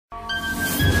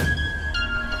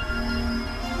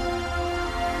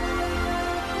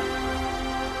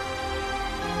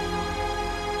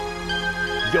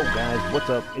Yo guys, what's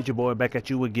up? It's your boy back at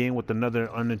you again with another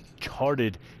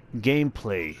Uncharted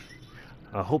gameplay.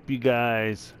 I hope you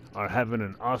guys are having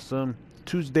an awesome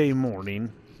Tuesday morning,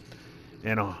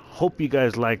 and I hope you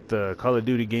guys liked the Call of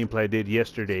Duty gameplay I did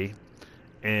yesterday.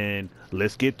 And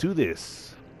let's get to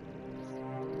this.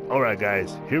 Alright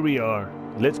guys, here we are.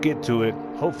 Let's get to it.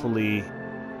 Hopefully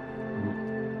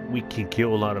we can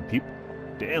kill a lot of people.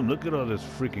 Damn, look at all these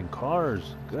freaking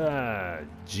cars. God,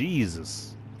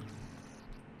 Jesus.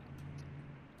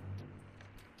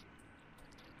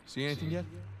 See anything yet?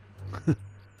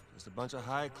 Just a bunch of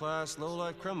high-class,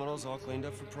 low-life criminals all cleaned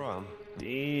up for prom.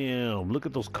 Damn, look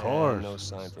at those cars. And no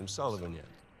sign from Sullivan yet.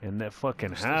 And that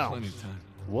fucking Still house. plenty of time.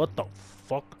 What the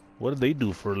fuck? What do they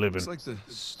do for a living? It's like the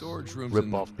storage rooms Rip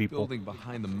in the off people. building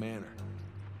behind the manor.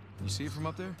 You see it from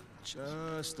up there?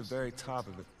 Just the very top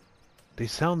of it. They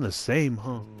sound the same, huh?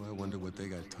 Oh, I wonder what they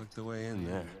got tucked away in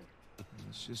there.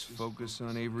 Let's just focus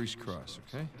on Avery's Cross,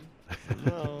 okay?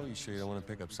 No, you sure you don't want to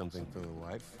pick up something for the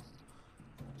wife?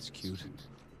 It's cute.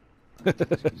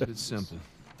 Keep it simple.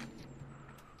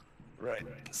 Right.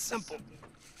 Simple.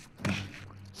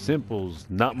 Simple's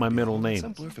not my middle name.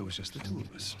 Simpler if it was just the two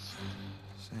of us.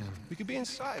 Sam, We could be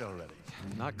inside already.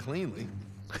 not cleanly.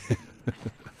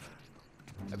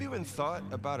 Have you even thought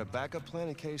about a backup plan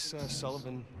in case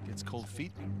Sullivan gets cold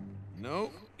feet?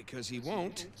 No, because he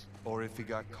won't. Or if he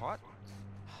got caught?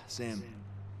 Sam,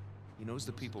 he knows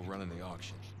the people running the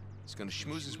auction. He's gonna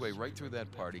schmooze his way right through that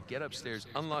party, get upstairs,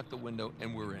 unlock the window,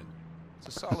 and we're in.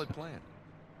 It's a solid plan.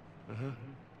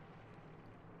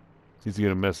 He's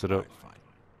gonna mess it All up. right, fine.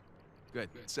 Good,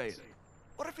 say it.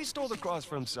 What if he stole the cross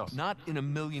for himself? Not in a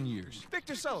million years.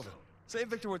 Victor Sullivan. Same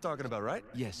Victor we're talking about, right?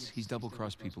 Yes, he's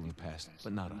double-crossed people in the past,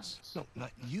 but not us. No,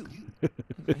 not you.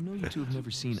 I know you two have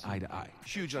never seen eye to eye,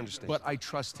 Huge understanding. but I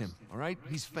trust him, all right?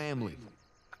 He's family.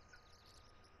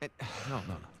 And, no.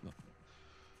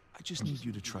 I just need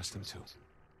you to trust him, too.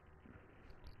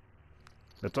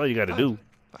 That's all you gotta do.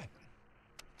 Fine.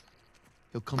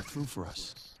 He'll come through for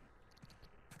us.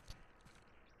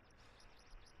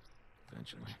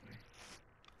 Eventually.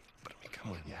 But I mean,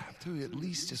 come on, you have to at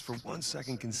least just for 1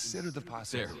 second consider the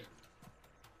possibility.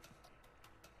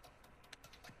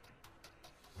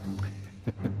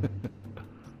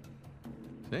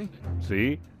 See?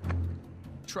 See?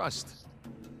 Trust.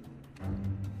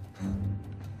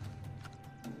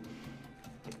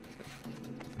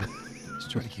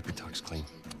 Just try to keep your tux clean.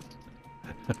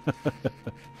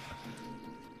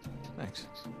 Thanks.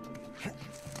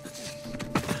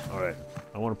 Alright.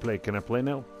 I wanna play. Can I play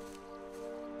now?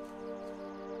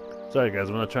 Sorry guys,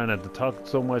 I'm not trying not to talk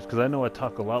so much because I know I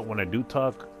talk a lot when I do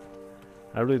talk.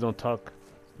 I really don't talk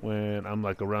when I'm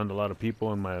like around a lot of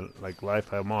people in my like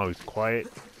life. I'm always quiet.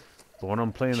 But when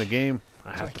I'm playing the game,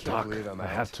 I have to can't talk. believe I'm I out.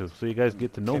 have to. So you guys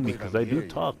get to know Can't me believe because I'm I do here.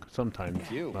 talk sometimes.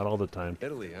 You. Not all the time.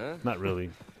 Italy, huh? Not really.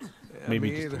 Yeah, Maybe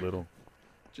me just either. a little.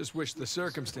 Just wish the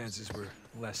circumstances were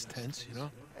less tense, you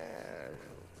know?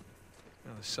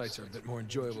 Well, the sights are a bit more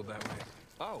enjoyable that way.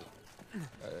 Oh.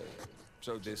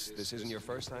 So this isn't your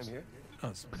first time here? Oh,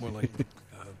 it's more like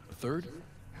a third.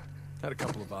 Had a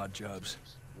couple of odd jobs.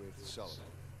 With Sullivan.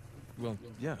 Well,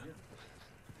 yeah.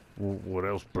 What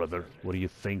else, brother? What do you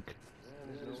think?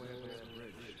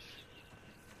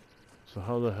 So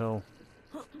how the hell?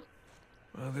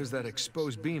 Well, there's that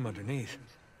exposed beam underneath.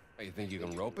 Oh, you think you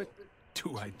can rope it?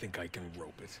 Do I think I can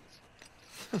rope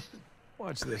it?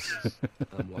 Watch this.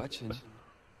 I'm watching.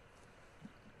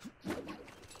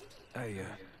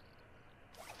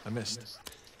 I missed.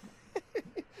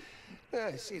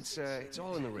 Yeah, see, it's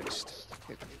all in the wrist.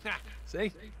 Here.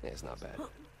 See? Yeah, it's not bad.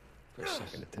 For a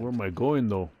second attempt. Where am I going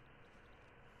though?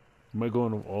 Am I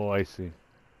going? Oh, I see.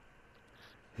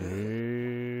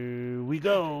 Here we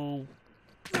go.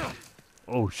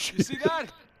 Oh You shit! see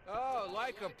that? Oh,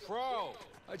 like a pro.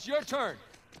 It's your turn.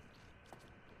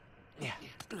 Yeah.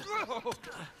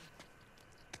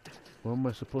 Where am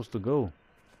I supposed to go?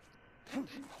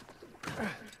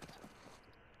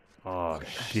 Oh So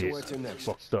shit! what's in next?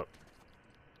 Fucked up.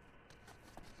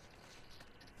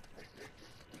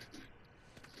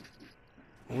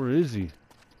 Where is he?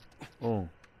 Oh.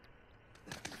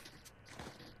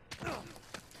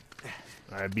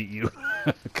 I beat you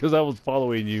because I was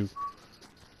following you.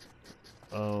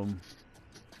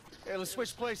 Hey, let's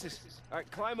switch places. All right,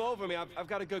 climb over me. I've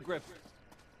got a good grip.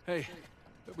 Hey,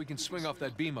 bet we can swing off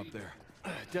that beam up there.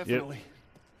 Definitely.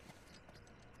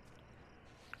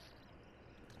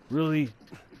 Really?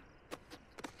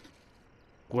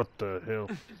 What the hell?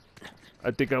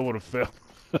 I think I would have fell.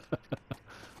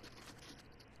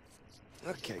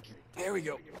 Okay, here we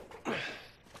go.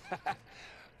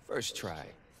 First try.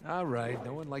 All right,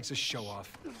 no one likes a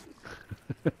show-off.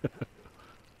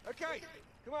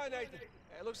 Come on, Nathan.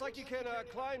 It looks like you can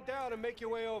climb down and make your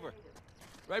way over.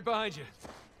 Right behind you.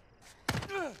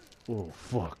 Oh,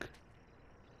 fuck.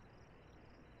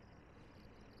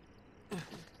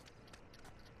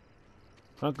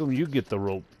 How come you get the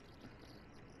rope?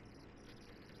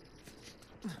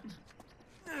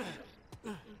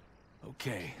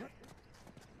 Okay.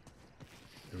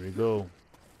 Here we go.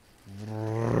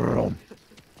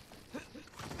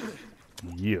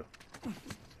 Yeah.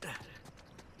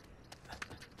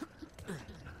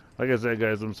 Like I said,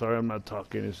 guys, I'm sorry I'm not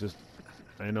talking. It's just,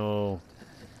 I know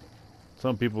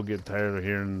some people get tired of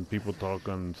hearing people talk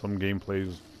on some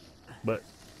gameplays, but...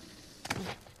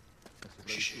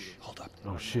 Shh, hold up.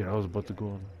 Oh shit, I was about to go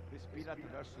on. Respira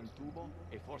attraverso un tubo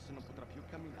e forse non potrà più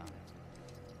camminare.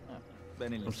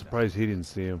 I'm surprised he didn't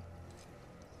see him.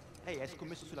 Ehi, hai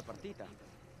scommesso sulla partita?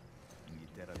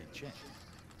 Inghilterra vincente.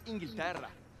 Inghilterra,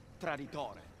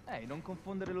 traditore. Non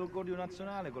confondere l'orgoglio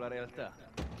nazionale con la realtà.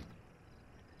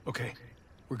 Okay,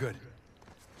 we're good.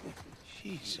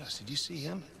 Jesus, did you see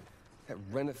him? That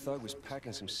Renner thug was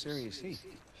packing some serious heat.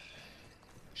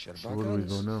 Shut So where do we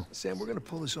go now? Sam, we're gonna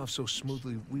pull this off so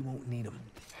smoothly we won't need him.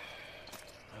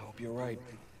 I hope you're right.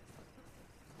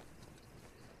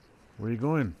 Where are you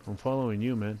going? I'm following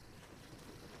you, man.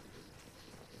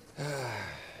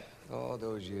 All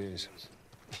those years.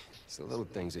 It's the little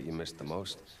things that you miss the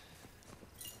most.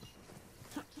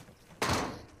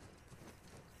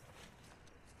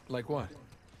 Like what?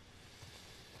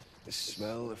 The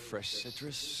smell of fresh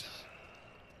citrus.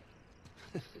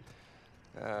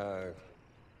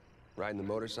 Riding the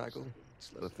motorcycle.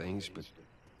 It's little things, but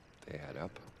they add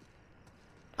up.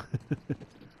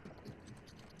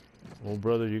 Oh,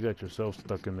 brother, you got yourself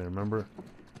stuck in there, remember?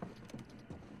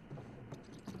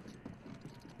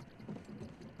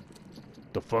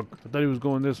 The fuck? I thought he was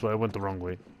going this way. I went the wrong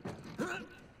way.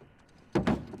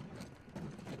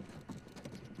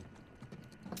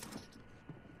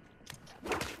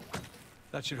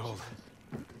 That should hold.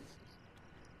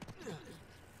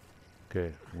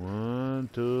 Okay, 1,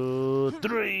 2,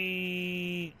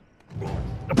 3.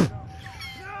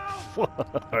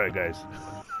 Alright, guys.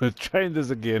 Trying this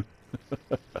again.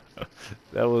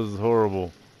 That was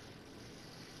horrible.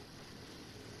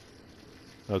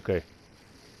 Okay.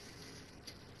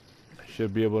 I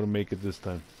should be able to make it this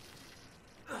time.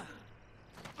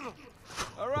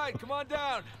 All right, come on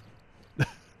down. That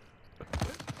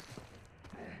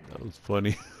was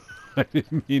funny. I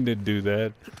didn't mean to do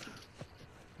that.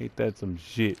 Ain't that some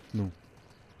shit? No.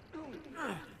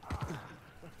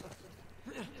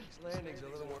 This landing's a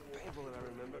little more painful than I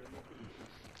remember.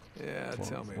 Yeah,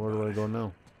 tell me Where do I go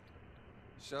now?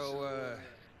 So,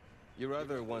 your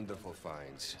other wonderful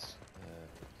finds.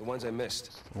 The ones I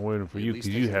missed. I'm waiting for you At least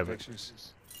because you taking have it.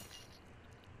 pictures?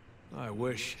 I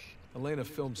wish. Elena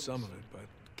filmed some of it, but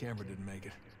camera didn't make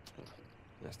it.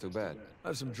 That's too bad. I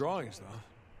have some drawings, though.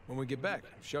 When we get back,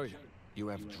 I'll show you. You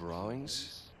have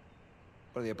drawings?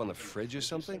 What, are they up on the fridge or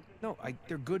something? No,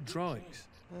 they're good drawings.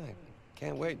 I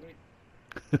can't wait.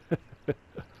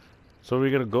 So are we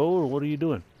gonna go or what are you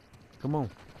doing? Come on.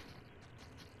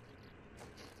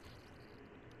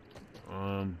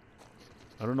 I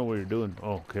don't know what you're doing.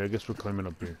 Oh, okay, I guess we're climbing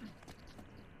up here.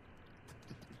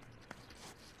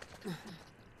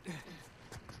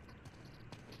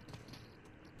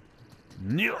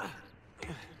 Yeah.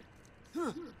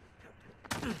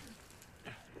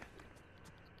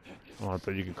 Oh, I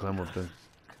thought you could climb up there.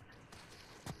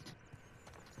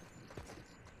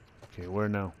 Okay, where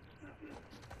now?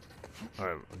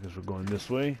 Alright, I guess we're going this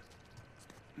way.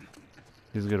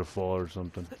 He's gonna fall or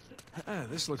something. Ah,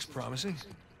 this looks promising.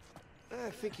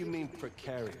 I think you mean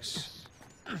precarious.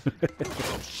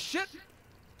 Oh, shit!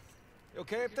 You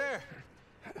okay up there?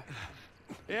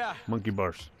 Yeah. Monkey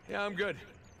bars. Yeah, I'm good.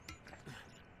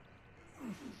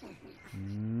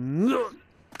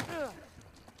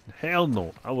 Hell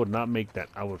no, I would not make that.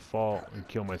 I would fall and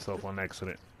kill myself on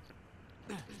accident.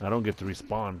 I don't get to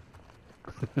respawn.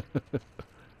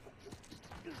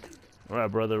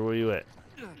 Alright, brother, where you at?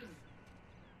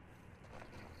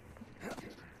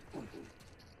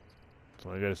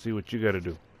 So I gotta see what you gotta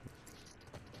do.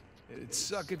 It'd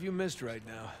suck if you missed right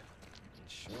now.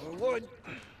 Sure would.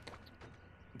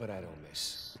 But I don't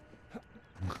miss.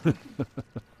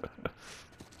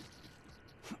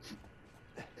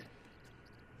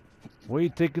 Why are you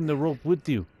taking the rope with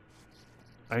you?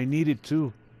 I need it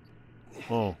too.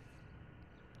 Oh.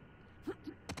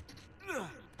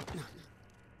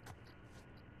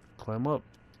 Climb up.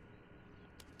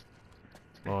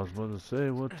 Oh, I was about to say,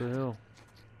 what the hell?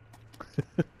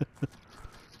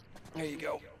 There you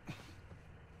go.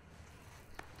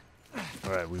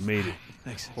 Alright, we made it.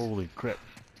 Thanks. Holy crap.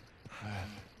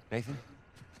 Nathan,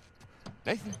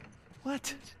 Nathan,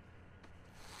 what?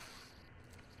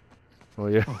 Oh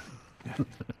yeah.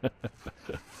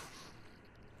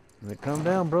 Like, calm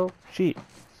down, bro. Shit.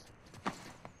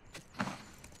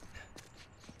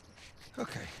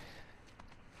 Okay.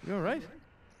 You all right?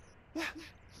 Yeah.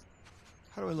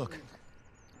 How do I look?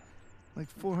 Like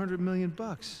 400 million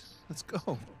bucks. Let's go.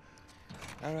 All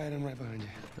right, I'm right behind you.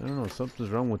 I don't know. Something's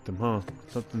wrong with him, huh?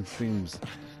 Something seems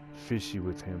fishy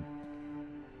with him.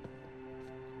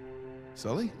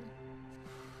 Sully?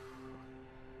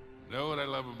 Know what I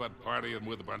love about partying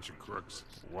with a bunch of crooks?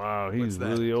 Wow, he's that?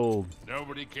 really old.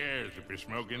 Nobody cares if you're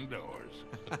smoking indoors.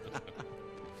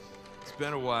 It's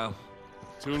been a while.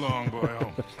 Too long,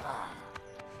 boyo.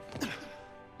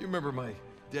 You remember my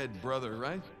dead brother,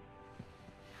 right?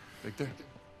 Victor?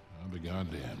 I'll be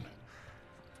goddamned.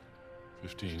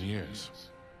 15 years.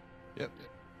 Yep.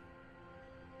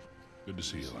 Good to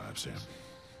see you alive, Sam.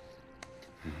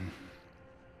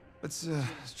 Let's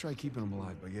try keeping him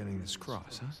alive by getting this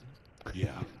cross, huh?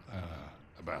 Yeah,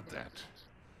 about that.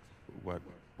 What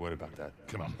about that?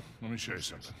 Come on, let me show you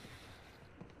something.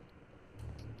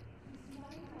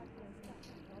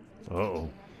 Uh-oh.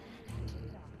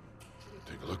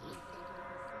 Take a look.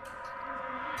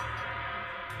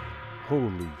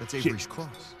 Holy That's shit. Avery's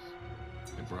cross.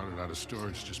 They brought it out of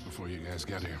storage just before you guys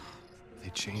got here. They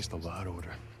changed the lot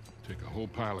order. Took a whole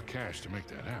pile of cash to make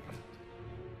that happen.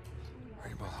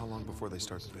 Right, about how long before they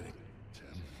start the bidding? 10,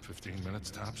 15 minutes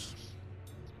tops.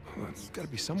 Well, there's got to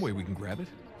be some way we can grab it.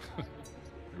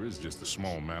 There is just a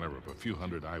small matter of a few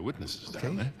hundred eyewitnesses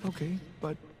down there. Okay,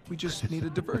 but we just need a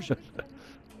diversion.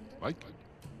 Like?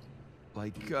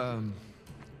 Like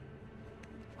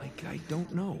I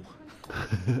don't know.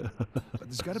 But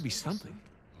there's got to be something.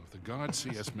 Well, if the guards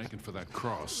see us making for that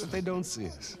cross, But they don't see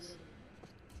us.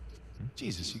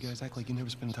 Jesus, you guys act like you never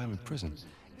spend time in prison.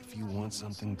 If you want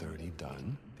something dirty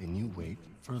done, then you wait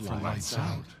for lights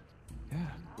out. Yeah.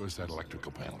 where's that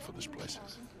electrical panel for this place?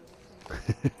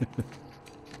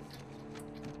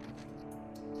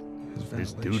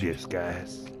 Let's do this,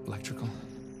 guys. Electrical.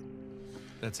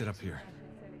 That's it up here.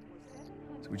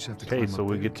 So we just have to Okay, climb so up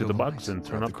we there, get to kill the the box lights, and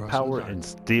turn grab up the the cross power in the and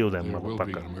dark. steal that There will be an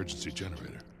motherfucker. emergency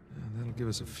generator. That'll give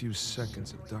us a few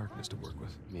seconds of darkness to work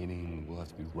with. Meaning we'll have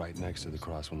to be right next to the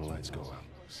cross when the lights go out.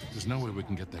 There's no way we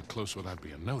can get that close without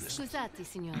being noticed. Scusate,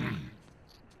 signora.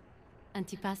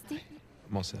 Antipasti?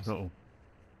 I'm all set. Uh-oh.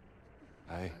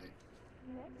 Hi.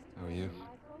 How are you?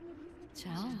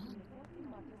 Ciao.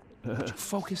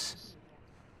 Focus.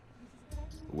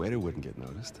 The waiter wouldn't get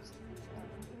noticed.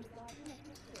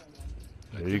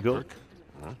 There you go.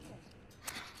 Huh?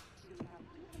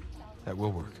 That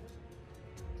will work.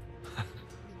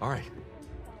 All right.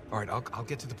 All right, I'll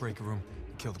get to the breaker room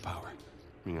and kill the power.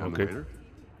 You know, I'm Okay. the waiter?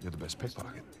 You're the best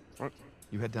pickpocket. What?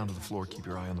 You head down to the floor, keep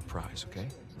your eye on the prize, okay?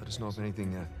 Let us know if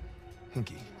anything,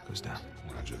 hinky goes down.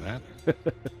 Roger that.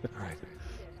 All right.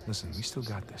 Listen, we still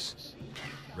got this.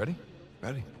 Ready?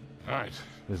 Ready? All right.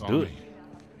 Let's follow do it. me.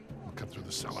 We'll cut through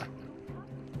the cellar.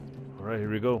 All right, here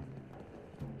we go.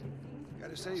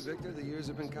 Gotta say, Victor, the years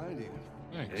have been kind to you.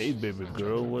 Thanks. Hey, baby Thanks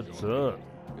girl, for what's doing up?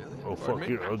 Really? Oh, Pardon fuck, me?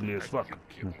 you're ugly as fuck. You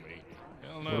kill me.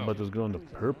 Hell no. What about this girl in the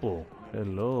purple?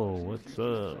 Hello, what's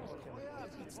up?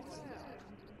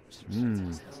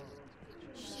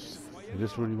 Is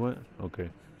this where you went? Okay.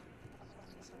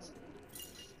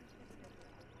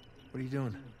 What are you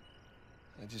doing?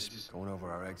 I'm just going over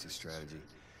our exit strategy.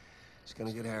 It's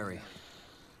gonna get hairy.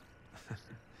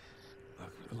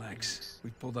 Look, relax.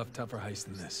 We've pulled off tougher heists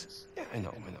than this. Yeah, I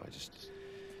know.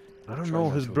 I don't Try know,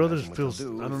 not his to brothers imagine what feels,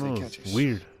 they'll do I if don't they know, catch it's us.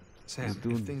 weird. Sam, He's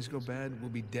doing- if things go bad, we'll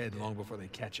be dead long before they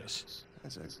catch us.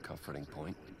 That's a comforting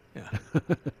point. Yeah.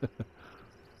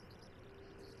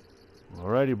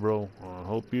 Alrighty, bro. I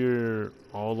hope you're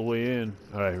all the way in.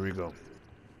 Alright, here we go.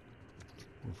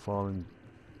 We're following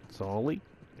Solly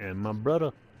and my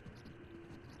brother.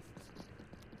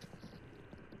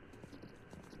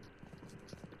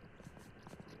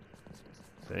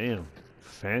 Damn.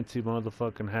 Fancy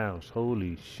motherfucking house.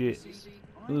 Holy shit.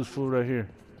 Look at this fool right here.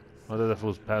 Oh, that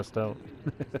fool's passed out.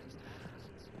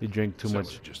 He drank too Cellar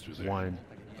much just through there. wine.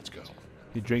 Let's go.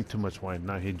 He drank too much wine.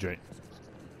 Now he drank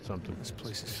something. This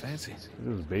place is fancy.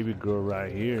 Look at this baby girl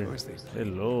right here. course they-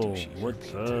 Hello, douchey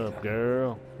what's European up,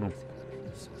 girl? No.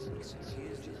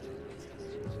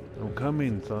 I'm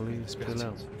coming, Sully. Chill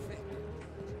out.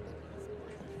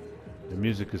 The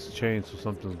music has changed, so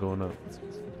something's going up.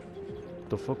 What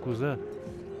the fuck was that?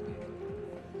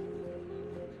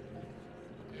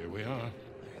 Here we are.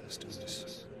 Let's do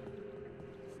this.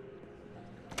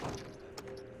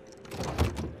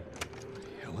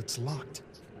 Hell, it's locked.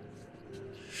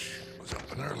 It was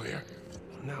open earlier.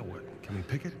 Now what? Can we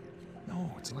pick it? No,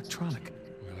 it's It's electronic.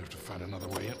 We'll have to find another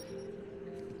way in.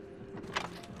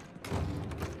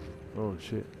 Oh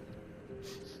shit.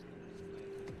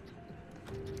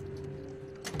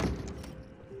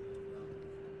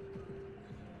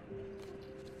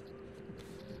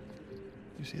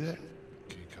 You see that?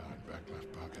 Key card, back left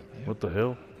pocket. What the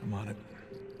hell? I'm on it.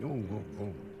 Whoa, whoa,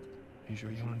 whoa. You sure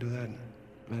you want to do that?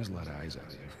 There's a lot of eyes out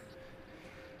here.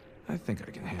 I think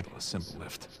I can handle a simple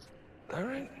lift. All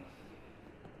right.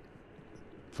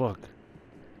 Fuck.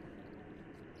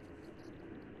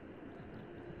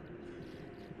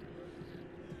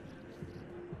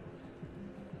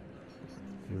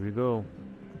 Here we go.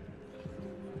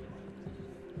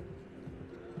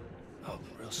 Oh,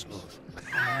 real smooth.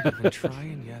 I'm not even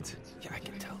trying yet. Yeah, I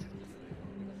can tell.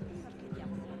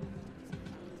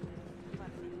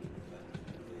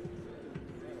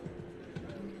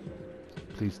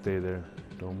 Please stay there.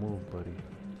 Don't move, buddy.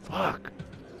 Fuck.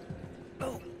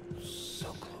 Oh, so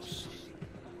close.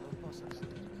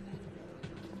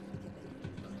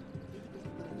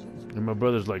 And my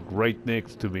brother's like right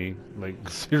next to me. Like,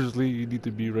 seriously, you need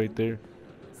to be right there.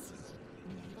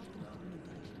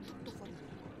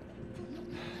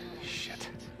 Shit.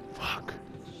 Fuck.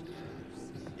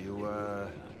 You,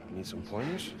 need some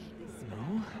pointers?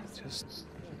 No, just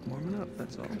warming up,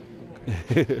 that's all.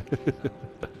 What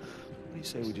do you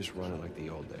say we just run it like the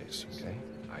old days, okay?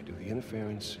 I do the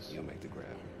interference, you make the grab,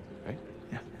 right?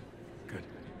 Yeah, good.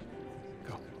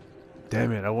 Go.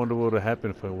 Damn it, I wonder what would have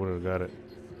happened if I would have got it.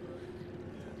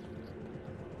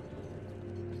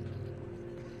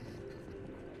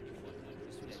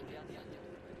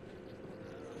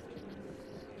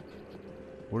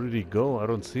 Where did he go? I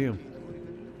don't see him.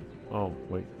 Oh,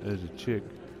 wait, there's a chick.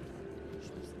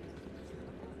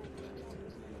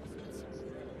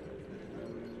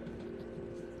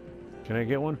 Can I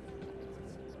get one?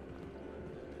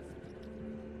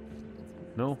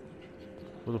 No?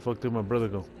 Where the fuck did my brother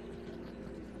go?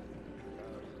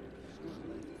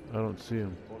 I don't see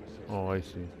him. Oh, I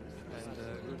see. And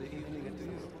good evening to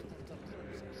you.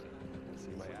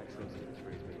 See my accent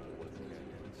betrayed me once again.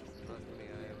 Trust me,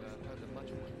 I have heard them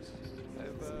much once.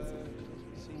 I've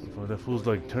seen you. Oh, that fool's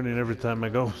like turning every time I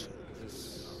go. Is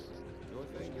this your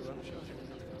thing? You run the show?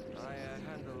 I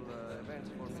handle events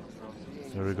for Mr.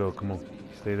 Rossi. There we go, come on.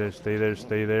 Stay there, stay there,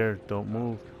 stay there. Don't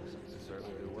move.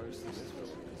 Certainly the worst in this film.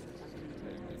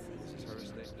 This is her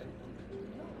estate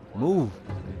then. Move.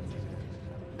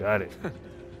 Got it.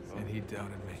 And he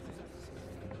doubted me.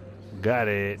 Got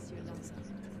it.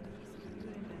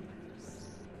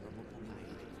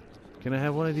 Can I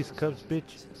have one of these cups,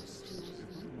 bitch?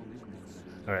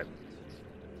 Alright.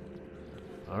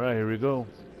 Alright, here we go.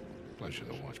 Pleasure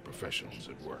to watch professionals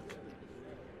at work.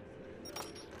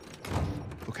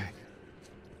 Okay.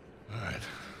 All right,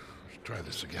 let's try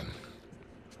this again.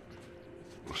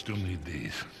 We'll still need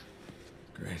these.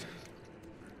 Great.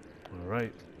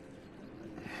 Alright.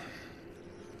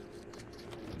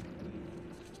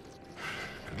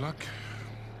 Good luck.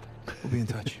 We'll be in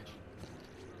touch.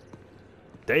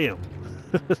 Damn.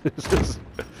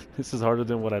 This is harder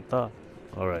than what I thought.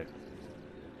 Alright.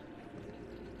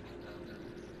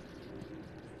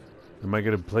 Am I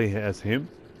gonna play as him?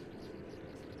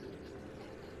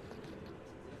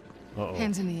 Uh-oh.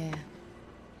 Hands in the air.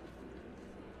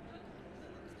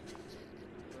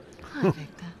 Hi,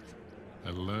 Victor.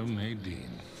 Hello,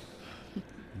 Nadine.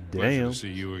 Pleasure Damn. to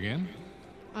see you again.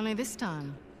 Only this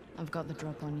time, I've got the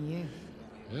drop on you.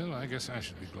 Well, I guess I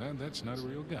should be glad that's not a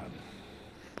real gun.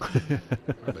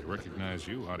 Hardly recognize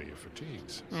you out of your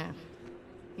fatigues. Yeah.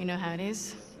 You know how it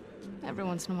is. Every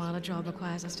once in a while, a job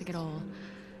requires us to get all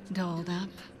dolled up.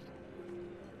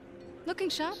 Looking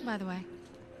sharp, by the way.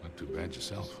 Not too bad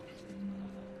yourself.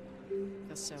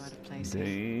 Feels so out of place here.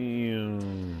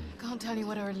 Damn. Can't tell you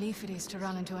what a relief it is to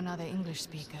run into another English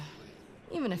speaker.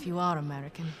 Even if you are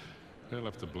American. They'll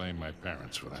have to blame my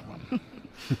parents for that one.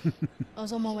 I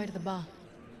was on my way to the bar.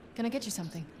 Can I get you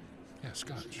something? Yeah,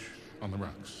 scotch. On the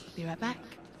rocks. Be right back.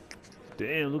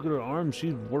 Damn, look at her arms.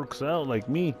 She works out like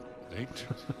me. Nate?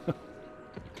 You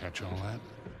catch all that?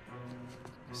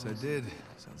 Yes, I did.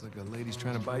 Sounds like a lady's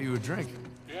trying to buy you a drink.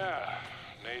 Yeah,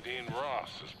 Nadine Ross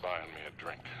is buying me a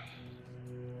drink.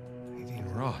 Nadine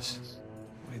Ross.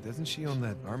 Wait, doesn't she own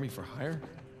that Army for Hire?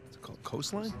 It's called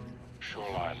Coastline?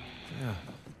 Shoreline. Yeah,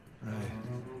 right.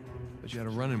 But you had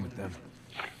a run-in with them.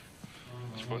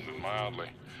 That's putting it mildly.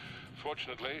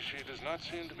 Fortunately, she does not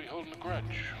seem to be holding a grudge.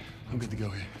 I'm good to go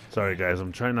here. Sorry, guys.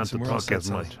 I'm trying not to Somewhere else talk as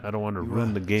outside. much. I don't want to You,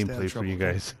 ruin the stay out of gameplay for trouble, you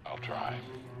okay? guys. I'll try.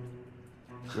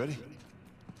 Ready?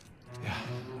 Yeah,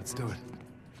 let's do it.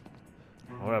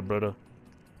 All right, brother.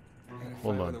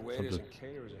 Hold on. The waiters Something. and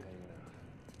caterers are hanging out.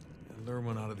 Yeah, Lure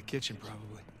one out of the kitchen,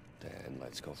 probably. Then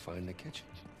let's go find the kitchen.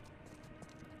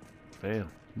 Damn,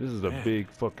 this is a Man, big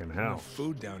fucking Enough house.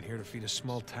 food down here to feed a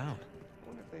small town. I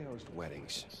wonder if they host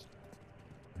weddings.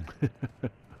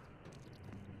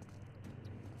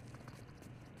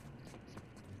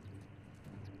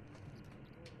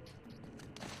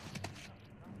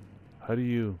 How do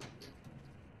you...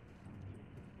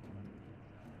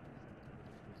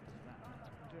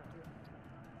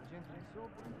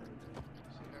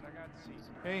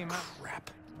 Hey, ma. Crap.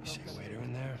 You see a waiter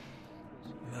in there?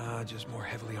 Nah, just more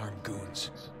heavily armed goons.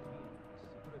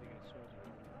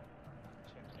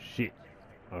 Shit.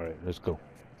 Alright, let's go.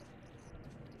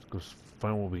 Let's go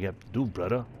find what we got to do,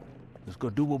 brother. Let's go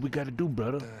do what we gotta do,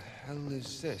 brother. The hell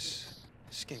is this?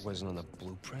 Skit wasn't on the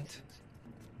blueprint.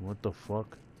 What the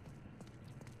fuck?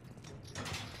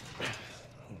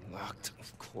 Locked,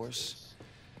 of course.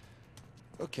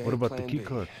 Okay. What about the plan key B.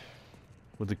 card?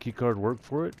 Would the key card work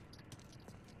for it?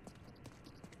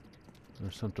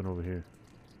 There's something over here.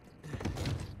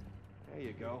 There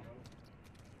you go.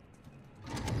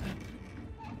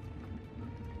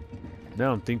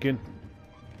 Now I'm thinking.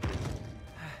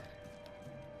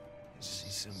 See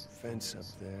some fence up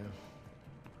there.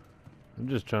 I'm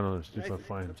just trying to see if I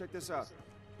find. Check this out.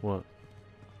 What?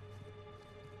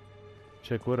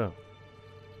 Check what out?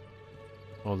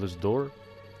 Oh, this door?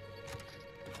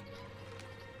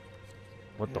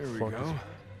 What the There we fuck? go. Is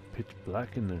pitch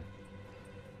black in there.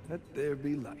 Let there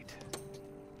be light.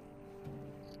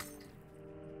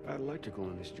 Got electrical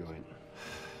in this joint.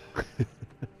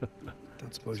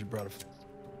 Don't suppose you brought a...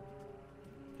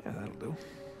 Yeah, that'll do.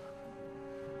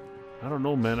 I don't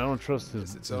know, man. I don't trust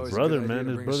Guess it's his always a brother, good idea man.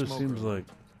 to His bring a brother smoker seems along. like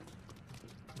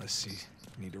Let's see.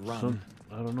 Need to run. some.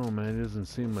 I don't know, man. He doesn't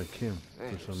seem like him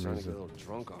Hey, for some starting to get a reason. little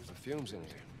drunk off the fumes in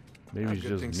here. Maybe Ah, it's Good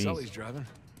just thing me. Sully's driving.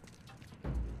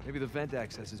 Maybe the vent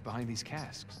access is behind these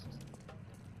casks.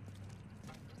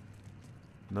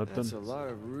 That's a Nothing. lot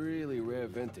of really rare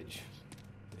vintage.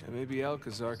 Yeah, maybe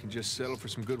Alcazar can just settle for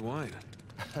some good wine.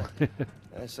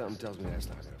 That's something tells me that's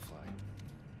not gonna fly.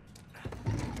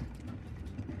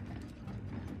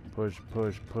 Push,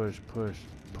 push, push, push.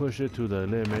 Push it to the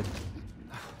limit.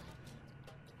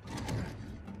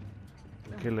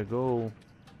 Okay, let go.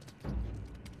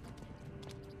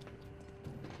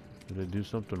 Did I do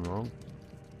something wrong?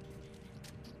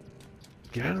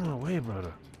 Get out of my way,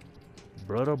 brother.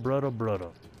 Brother.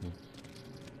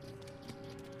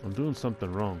 I'm doing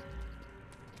something wrong.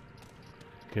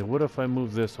 Okay, what if I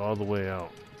move this all the way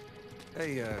out?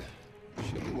 Hey,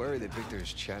 should be worried that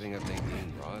Victor's chatting up Nadine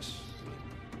and Ross.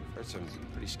 Heard some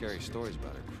pretty scary stories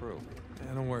about her crew.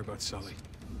 Yeah, don't worry about Sully.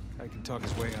 Guy can talk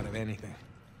his way out of anything.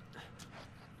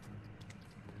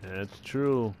 That's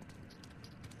true.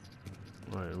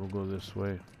 Alright, we'll go this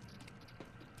way.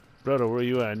 Brother, where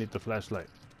you at? I need the flashlight.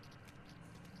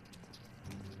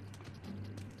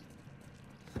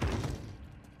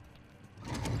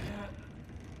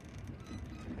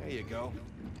 There you go.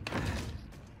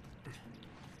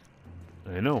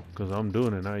 I know, because I'm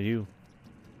doing it, not you.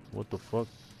 What the fuck?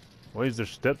 Why is there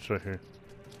steps right here?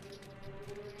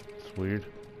 It's weird.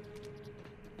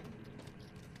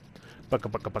 Paka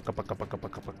paka paka paka paka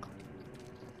paka paka.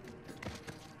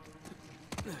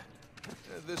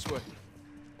 This way.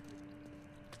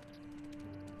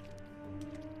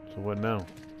 So what now?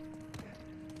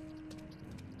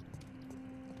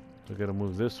 I gotta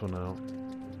move this one out.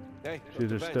 Hey, See,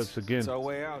 there's steps again. It's our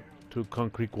way out. To a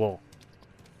concrete wall.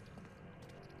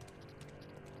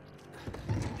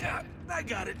 Yeah, I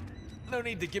got it. No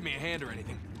need to give me a hand or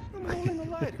anything. I'm holding the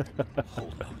lighter.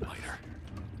 Hold the lighter.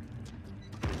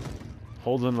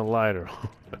 Holding the lighter.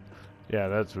 Yeah,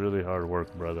 that's really hard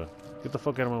work, brother. Get the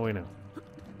fuck out of my way now.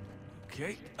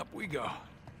 Okay, up we go.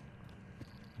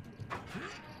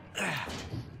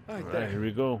 Alright, here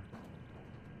we go.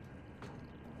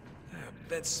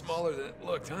 Bed's smaller than it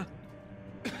looked, huh?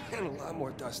 And a lot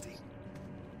more dusty.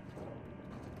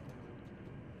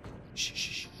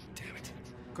 Shh. Damn it.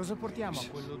 Cosa portiamo a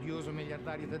quell'odioso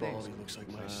miliardario tedesco? Baldy looks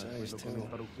like my size, Quello con il too.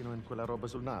 parrucchino e quella roba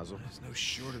sul naso? There's no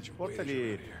shortage of Portali.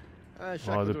 waiters around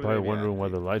here. Oh, they're probably wondering why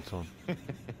the light's on.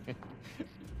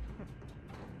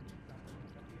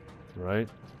 Right?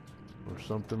 Or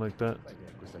something like that.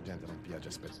 Questa gente non piace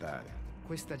aspettare.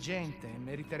 Questa gente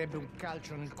meriterebbe un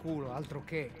calcio nel culo, altro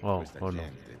che. Oh no.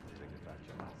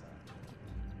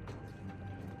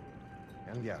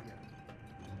 Andiamo.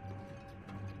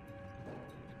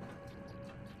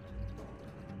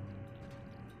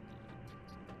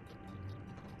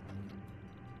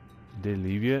 Did they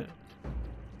leave yet?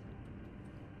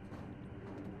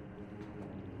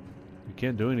 You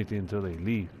can't do anything until they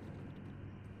leave.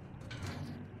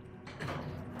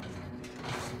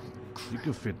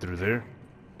 can fit through there.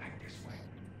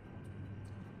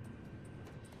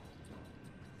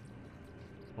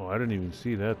 Oh, I didn't even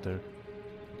see that there.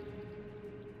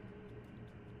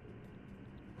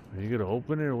 Are you gonna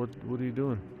open it or what are you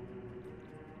doing?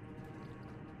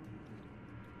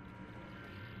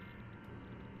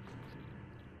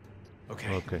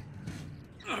 Okay. Okay.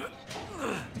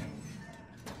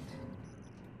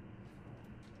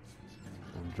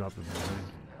 I'm dropping behind.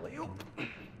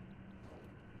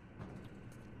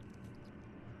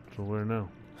 So where now?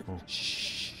 Oh.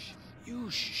 Shh. You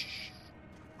shh.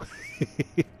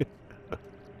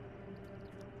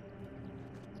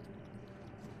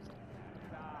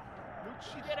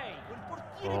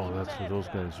 Oh, that's where those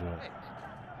guys are at.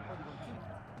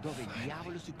 Dove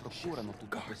diavolo si procurano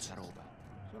tutta questa roba?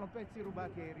 Sono pezzi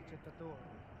rubati ai ricettatori.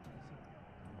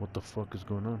 What the fuck is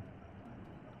going on?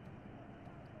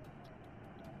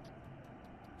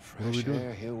 What are we Fresh doing?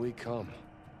 air, here we come.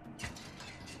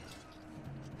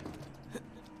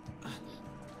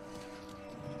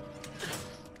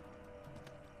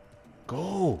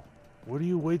 Go! Where do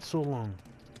you wait so long?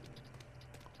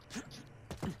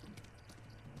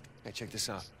 Hey, check this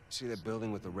out. See that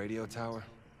building with the radio tower?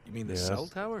 You mean the Yeah. cell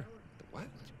tower? The what?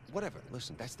 Whatever.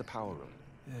 Listen, that's the power room.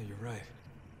 Yeah, you're right.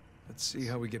 Let's see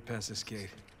how we get past this gate.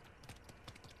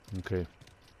 Okay.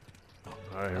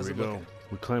 Alright, here How's we it go. looking?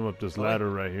 We climb up this All right. ladder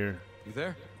right here. You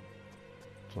there?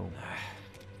 So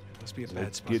Must be a bad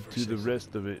let's spot get for a to the second.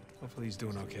 rest of it. Hopefully he's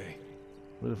doing okay.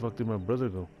 Where the fuck did my brother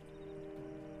go?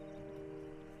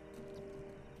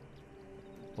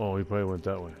 Oh, he probably went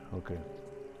that way. Okay.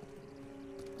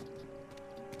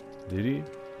 Did he?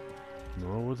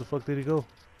 No, where the fuck did he go?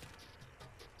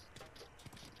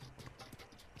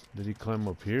 Did he climb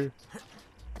up here?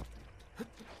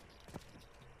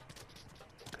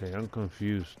 Okay, I'm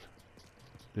confused.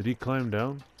 Did he climb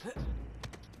down?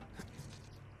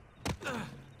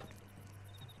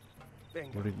 Bingo.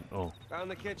 Where did he, oh,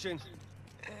 Found the kitchen.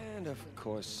 And of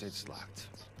course, it's locked.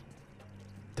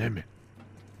 damn it.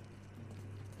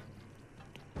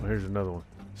 Oh, here's another one.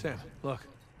 Sam, look.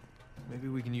 Maybe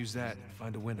we can use that and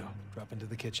find a window. Drop into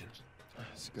the kitchen.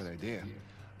 That's a good idea.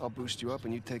 I'll boost you up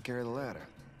and you take care of the ladder.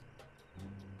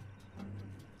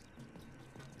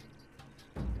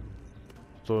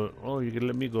 So, oh, you can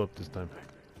let me go up this time.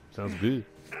 Sounds good.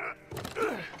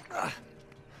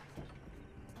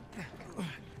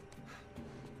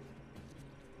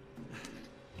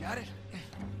 Got it?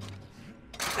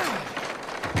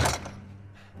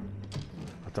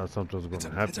 I thought something was going to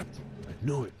Hands happen. I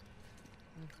knew it.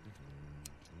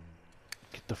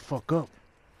 Get the fuck up.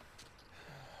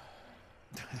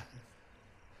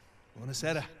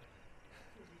 Buonasera.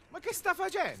 Ma che sta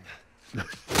facendo?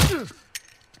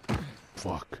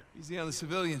 Fuck. Easy on the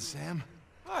civilians, Sam.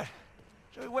 What?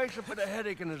 So he wakes up with a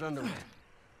headache in his underwear.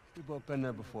 We've both been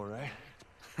there before, right?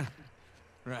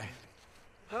 Right.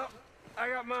 Well, I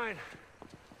got mine.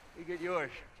 You get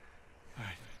yours.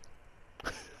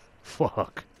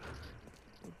 Fuck.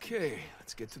 Okay,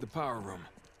 let's get to the power room.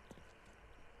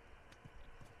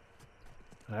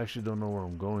 I actually don't know where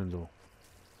I'm going, though.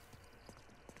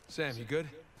 Sam, you good?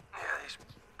 Yeah, these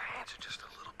pants are just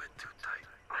a little bit too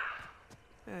tight.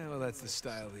 Yeah, well, that's the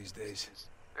style these days.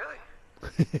 Really?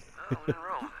 Oh, we're in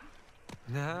Rome.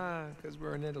 Nah, because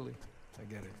we're in Italy. I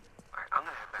get it. Alright, I'm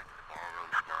gonna head back to the ballroom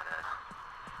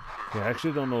now, Yeah, I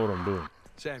actually don't know what I'm doing.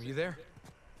 Sam, you there?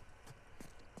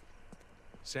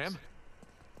 Sam?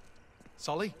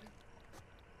 Sully?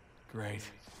 Great.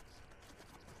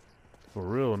 For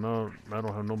real, no, I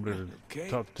don't have nobody to Okay,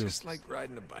 talk to. just like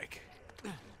riding a bike.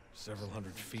 Several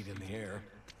hundred feet in the air.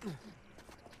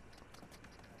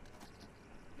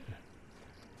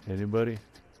 Anybody?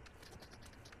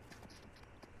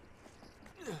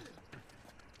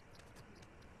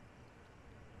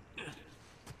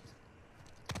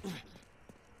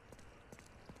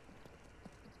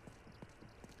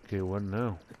 Okay, what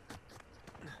now?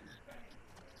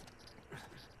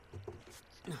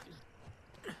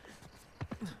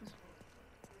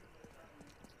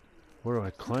 Where do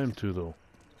I climb to, though?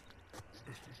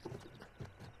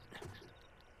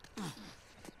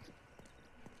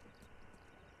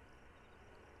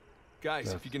 Guys,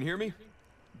 Yeah. if you can hear me,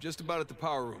 I'm just about at the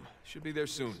power room. Should be there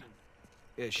soon.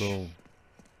 Ish. So,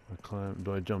 I climb.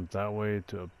 Do I jump that way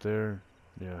to up there?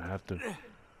 Yeah, I have to. That's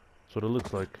what it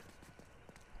looks like.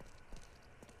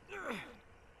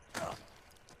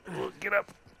 Oh, get up!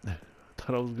 I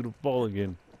thought I was gonna fall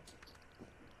again.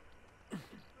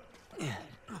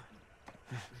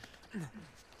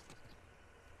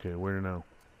 Okay, where now?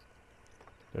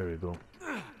 There we go.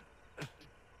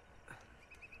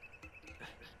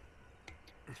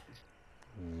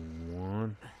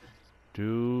 One,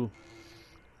 two,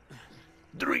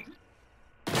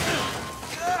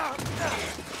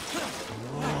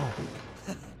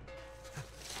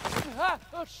 Ah!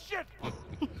 Oh, shit!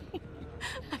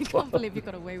 I can't believe you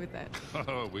got away with that.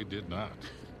 Oh, we did not.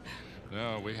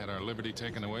 No, we had our liberty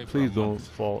taken away for Please a don't month.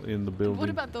 fall in the building. What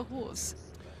about the horse?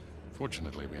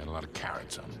 Fortunately, we had a lot of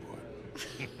carrots on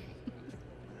board.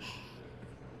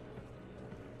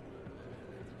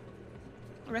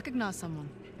 Recognize someone.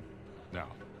 No.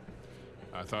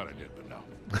 I thought I did, but no.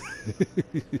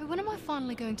 But when am I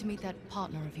finally going to meet that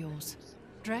partner of yours?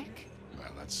 Drake?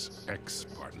 Well, that's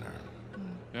ex-partner.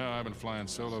 Yeah, I've been flying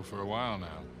solo for a while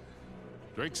now.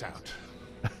 Drake's out.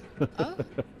 Oh?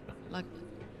 Like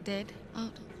dead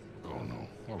out? Oh, no.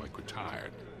 More like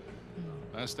retired.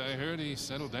 Last I heard, he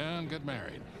settled down, got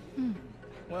married.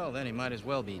 Well, then he might as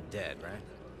well be dead,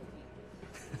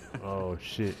 right? Oh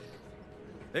shit.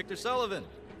 Victor Sullivan!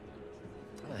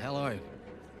 How the hell are you?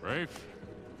 Rafe?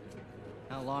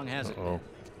 How long has it Uh-oh.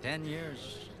 been? 10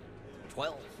 years?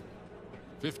 12?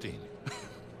 15.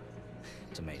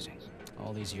 It's amazing.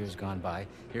 All these years gone by,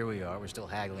 here we are, we're still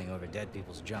haggling over dead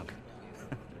people's junk.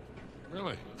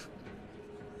 Really?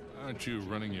 Aren't you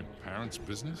running your parents'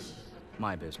 business?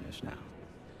 My business now.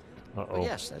 But Uh-oh.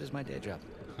 yes, that is my day job.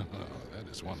 That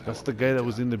is one hell That's of the a guy that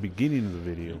was job. in the beginning of the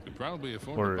video. You could probably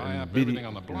afford Or to buy in up the, everything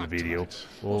on the in block the video. tonight.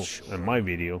 Well, Sure. in my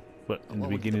video, but in the What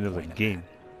would be beginning of the point game.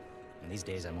 that? And these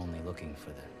days I'm only looking for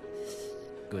the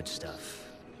good stuff.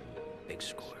 Big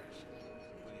scores.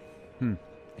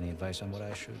 Any advice on what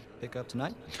I should pick up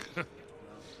tonight?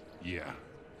 Yeah,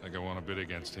 like I want to bid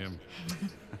against him.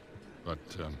 But,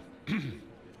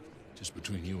 just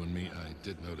between you and me, I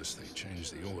did notice they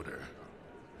changed the order.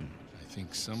 I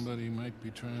think somebody might be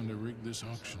trying to rig this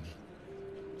auction.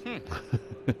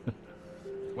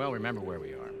 Well, remember where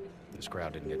we are. This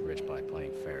crowd didn't get rich by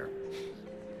playing fair.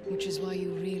 Which is why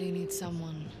you really need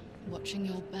someone watching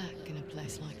your back in a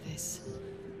place like this.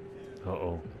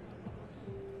 Uh-oh.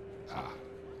 Ah.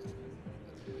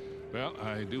 Well,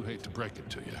 I do hate to break it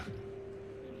to you.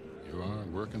 You are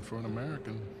working for an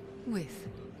American. We've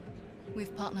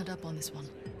partnered up on this one.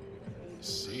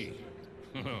 See?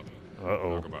 Uh-oh.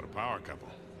 Talk about a power couple.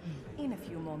 In a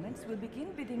few moments, we'll begin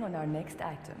bidding on our next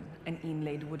item, an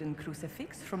inlaid wooden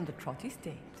crucifix from the Trot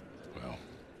Estate. Well,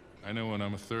 I know when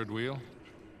I'm a third wheel.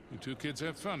 You two kids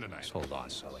have fun tonight. Just hold on,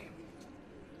 Sully.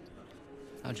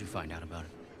 How'd you find out about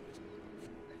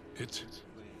it? It?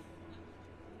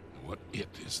 What it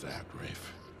is that,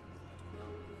 Rafe?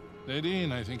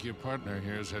 Nadine, I think your partner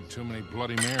here has had too many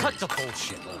Bloody Marys. Cut the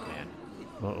bullshit, old man.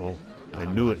 Uh-oh. I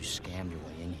don't knew know it. how you scammed your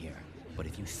way in here, but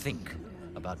if you think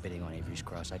about bidding on Avery's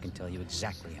Cross, I can tell you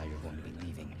exactly how you're going to be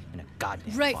leaving in a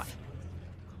goddamn Rafe. fight.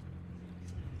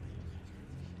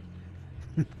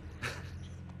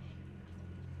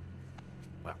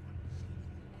 Well,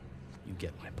 you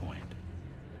get my point.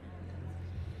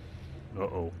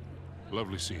 Uh-oh.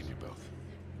 Lovely seeing you both.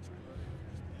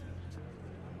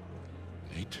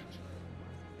 Nate?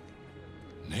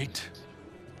 Nate?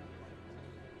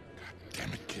 God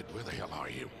damn it, kid, where the hell are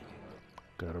you?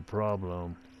 Got a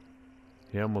problem.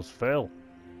 He almost fell.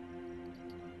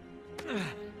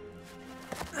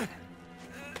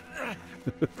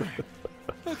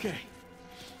 Okay.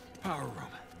 Power room.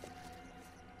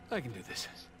 I can do this.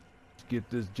 Let's get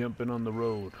this jumping on the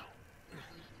road.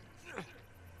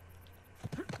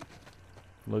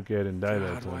 Look at him die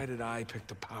that God, why time. did I pick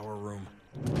the power room?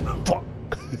 Fuck!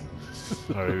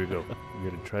 Alright, here we go. We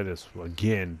gotta try this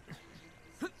again.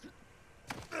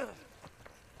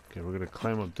 Okay, we're gonna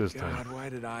climb up this time. God, why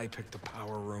did I pick the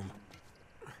power room?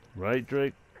 Right,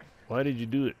 Drake? Why did you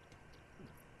do it?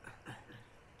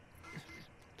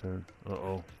 Turn.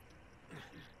 Uh-oh.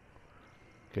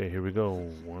 Okay, here we go.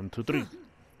 1, 2, 3.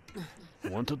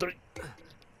 1, 2, 3.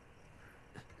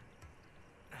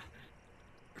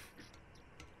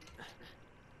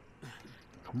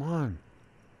 Come on.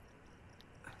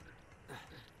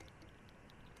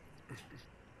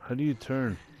 How do you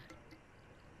turn?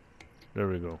 There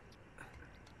we go.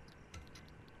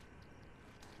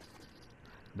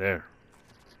 There.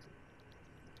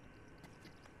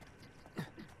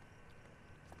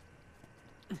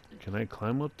 Can I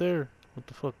climb up there? What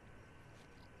the fuck?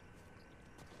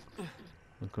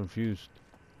 I'm confused.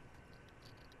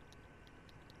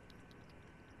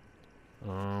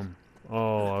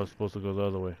 Oh, I was supposed to go the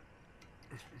other way.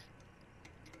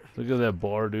 Look at that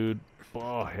bar, dude.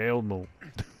 Oh, hell no.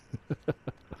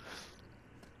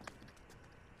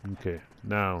 Okay,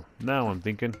 now I'm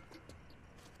thinking.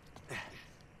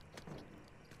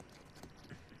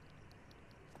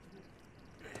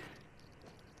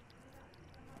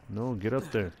 No, get up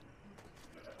there.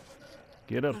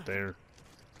 Get up there.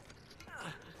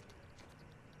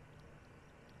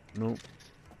 Nope.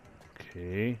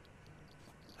 Okay.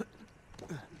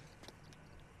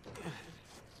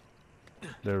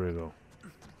 There we go.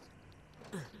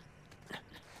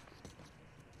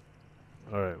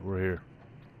 Alright, we're here.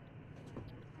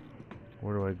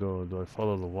 Where do I go? Do I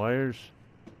follow the wires?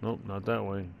 Nope, not that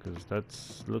way, because that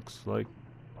looks like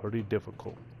pretty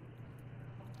difficult.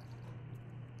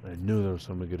 I knew there was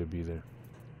somebody gonna be there.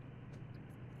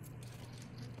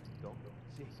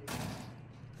 Sì.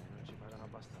 Non ci pagano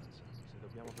abbastanza. Se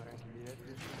dobbiamo fare anche i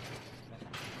biglietti.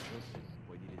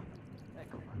 Puoi dire di no.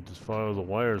 Ecco. Just follow the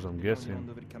wires, I'm guessing. Non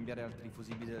dover cambiare altri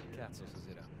fusibili del cazzo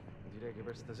stasera. Direi che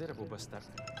per stasera può bastare.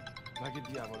 Ma che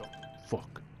diavolo?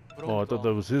 Fuck. Oh, I thought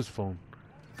that was his phone.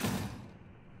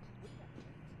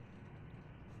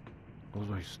 I was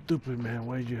like, stupid man,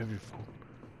 why did you have your phone?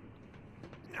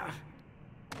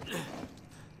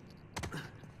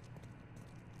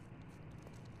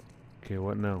 Okay,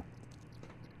 what now?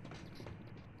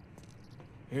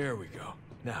 Here we go.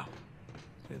 Now,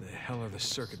 where the hell are the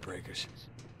circuit breakers?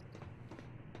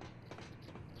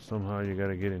 Somehow you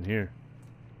gotta get in here.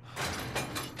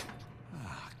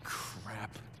 Ah,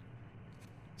 crap.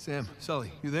 Sam,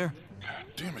 Sully, you there? God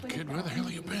damn it, kid, where the hell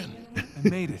have you been? I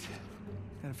made it.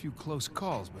 Had a few close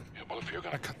calls, but... Yeah, well, if you're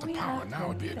gonna cut the power, now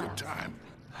would be a good time.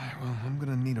 Well, I'm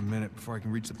gonna need a minute before I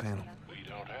can reach the panel. We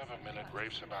don't have a minute.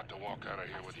 Rafe's about to walk out of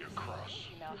here with your cross.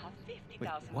 Wait,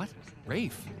 what?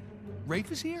 Rafe?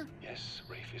 Rafe is here? Yes,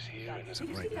 Rafe is here, and as of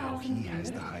right now, he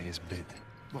has the highest bid.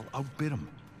 Well, outbid him.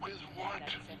 With what?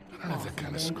 I don't have that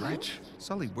kind of scratch.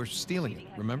 Sully, we're stealing it,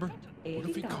 remember? What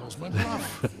if he calls my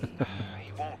bluff?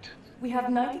 He won't. We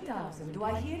have 90,000. Do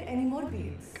I hear any more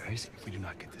bids? Guys, if we do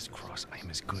not get this cross, I am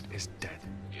as good as dead.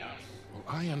 Yeah. Well,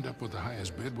 I end up with the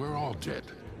highest bid. We're all dead.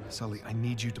 Sully, I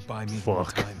need you to buy me Fuck. more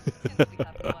time.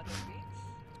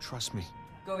 Trust me.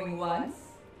 Going once,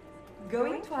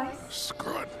 going twice.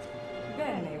 Screw it.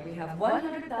 Bene, we have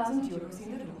 100,000 euros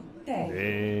in the room. Thank you.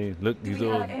 Hey, look, Do he's we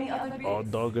have any other all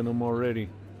bids? dogging them already.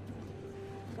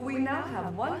 We now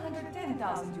have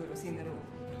 110,000 euros in the room.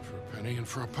 For a penny and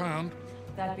for a pound.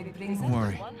 That bid brings Don't us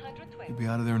worry. to 120. You'll be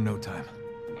out of there in no time.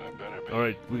 I better be.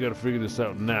 Alright, we gotta figure this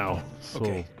out now. So,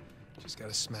 Okay. Just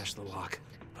gotta smash the lock.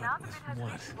 But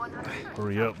with what?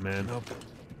 hurry up, man. Nope.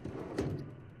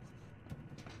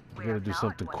 We gotta do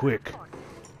something quick.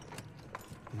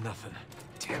 Nothing.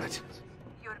 Damn it.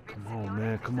 Come on,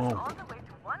 man, come on.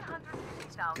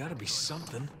 Gotta be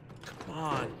something. Come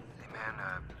on. Hey,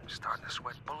 man, starting to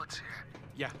sweat bullets here.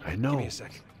 Yeah. I know. Give me a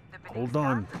sec. Hold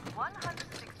on.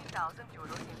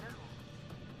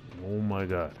 Oh my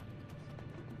god.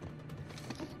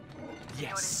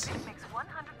 Yes.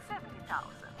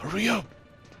 Hurry up!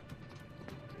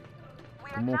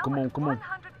 Come on, come on, come on.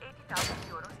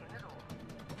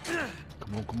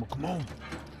 Come on, come on, come on.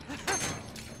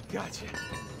 Gotcha.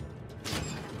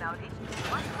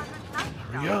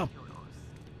 Hurry up!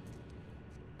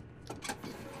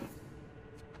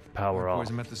 Power Boys, off.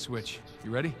 I'm at the switch.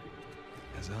 You ready?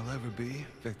 As I'll ever be,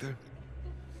 Victor.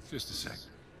 Just a sec.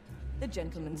 The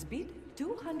gentleman's bid,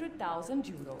 200,000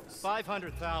 euros.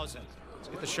 500,000. Let's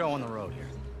get the show on the road here.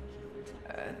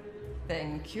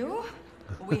 Thank you.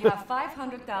 We have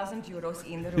 500,000 euros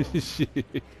in the room.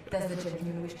 Shit. Does the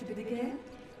gentleman wish to bid again?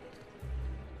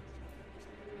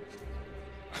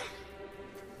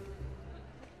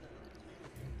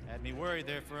 Had me worried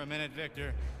there for a minute,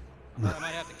 Victor. I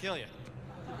might have to kill you.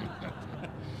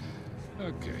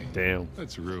 Okay. Damn.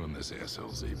 Let's ruin this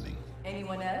asshole's evening.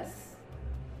 Anyone else?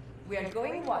 We are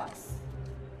going once.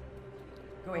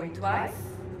 Going twice?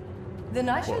 Then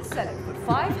I shall sell it for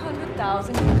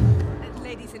 500,000 euros.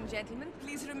 Ladies and gentlemen,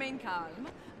 please remain calm.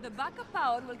 The backup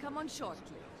power will come on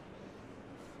shortly.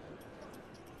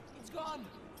 It's gone.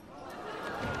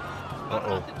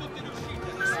 Uh-oh.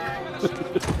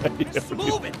 Just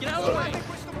move it. Get out of the way.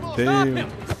 Damn.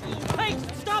 Hey,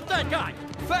 stop that guy.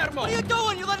 Fermo. What are you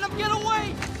doing? You letting him get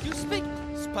away. You speak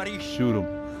Spanish. Shoot him.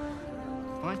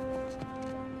 What?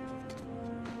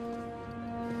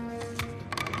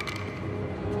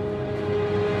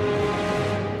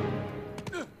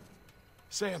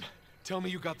 Sam, tell me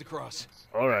you got the cross.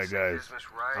 Alright, guys.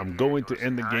 I'm going to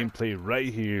end the gameplay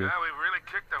right here.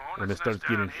 When it starts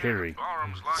getting hairy.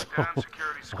 So,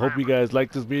 I hope you guys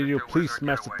like this video. Please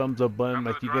smash the thumbs up button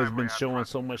like you guys been showing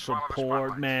so much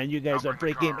support. Man, you guys are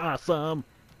freaking awesome.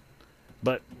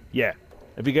 But, yeah.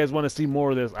 If you guys want to see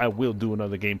more of this, I will do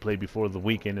another gameplay before the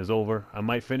weekend is over. I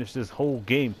might finish this whole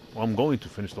game. Well, I'm going to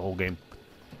finish the whole game.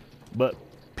 But,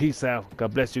 peace out.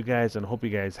 God bless you guys, and hope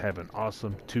you guys have an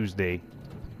awesome Tuesday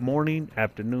morning,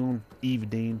 afternoon,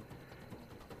 evening.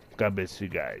 God bless you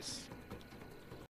guys.